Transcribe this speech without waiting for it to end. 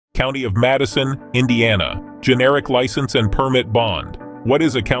County of Madison, Indiana. Generic license and permit bond. What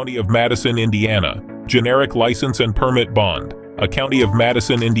is a County of Madison, Indiana? Generic license and permit bond. A County of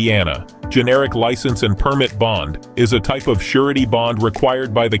Madison, Indiana generic license and permit bond is a type of surety bond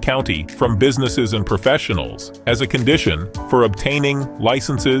required by the county from businesses and professionals as a condition for obtaining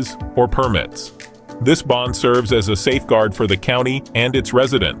licenses or permits. This bond serves as a safeguard for the county and its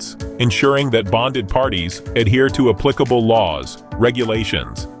residents, ensuring that bonded parties adhere to applicable laws,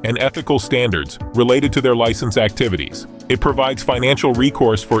 regulations, and ethical standards related to their license activities. It provides financial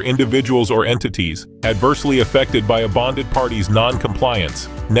recourse for individuals or entities adversely affected by a bonded party's non-compliance,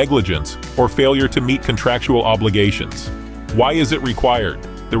 negligence, or failure to meet contractual obligations. Why is it required?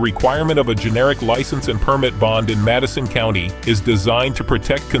 The requirement of a generic license and permit bond in Madison County is designed to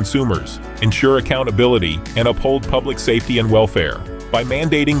protect consumers, ensure accountability, and uphold public safety and welfare. By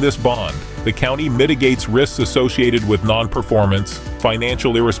mandating this bond, the county mitigates risks associated with non-performance,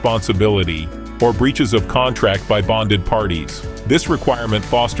 financial irresponsibility, or breaches of contract by bonded parties. This requirement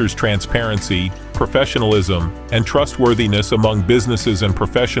fosters transparency, professionalism, and trustworthiness among businesses and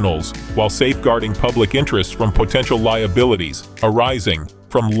professionals while safeguarding public interest from potential liabilities arising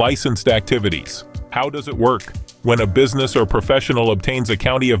from licensed activities. How does it work? When a business or professional obtains a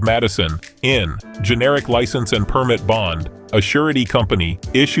County of Madison in generic license and permit bond, a surety company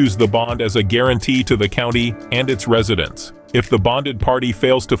issues the bond as a guarantee to the county and its residents. If the bonded party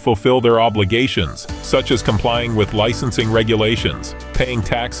fails to fulfill their obligations, such as complying with licensing regulations, paying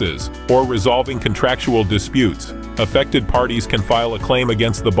taxes, or resolving contractual disputes, affected parties can file a claim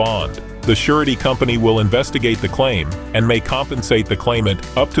against the bond. The surety company will investigate the claim and may compensate the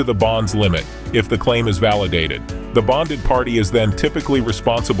claimant up to the bond's limit if the claim is validated. The bonded party is then typically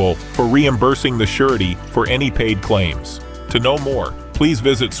responsible for reimbursing the surety for any paid claims. To know more, please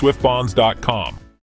visit swiftbonds.com.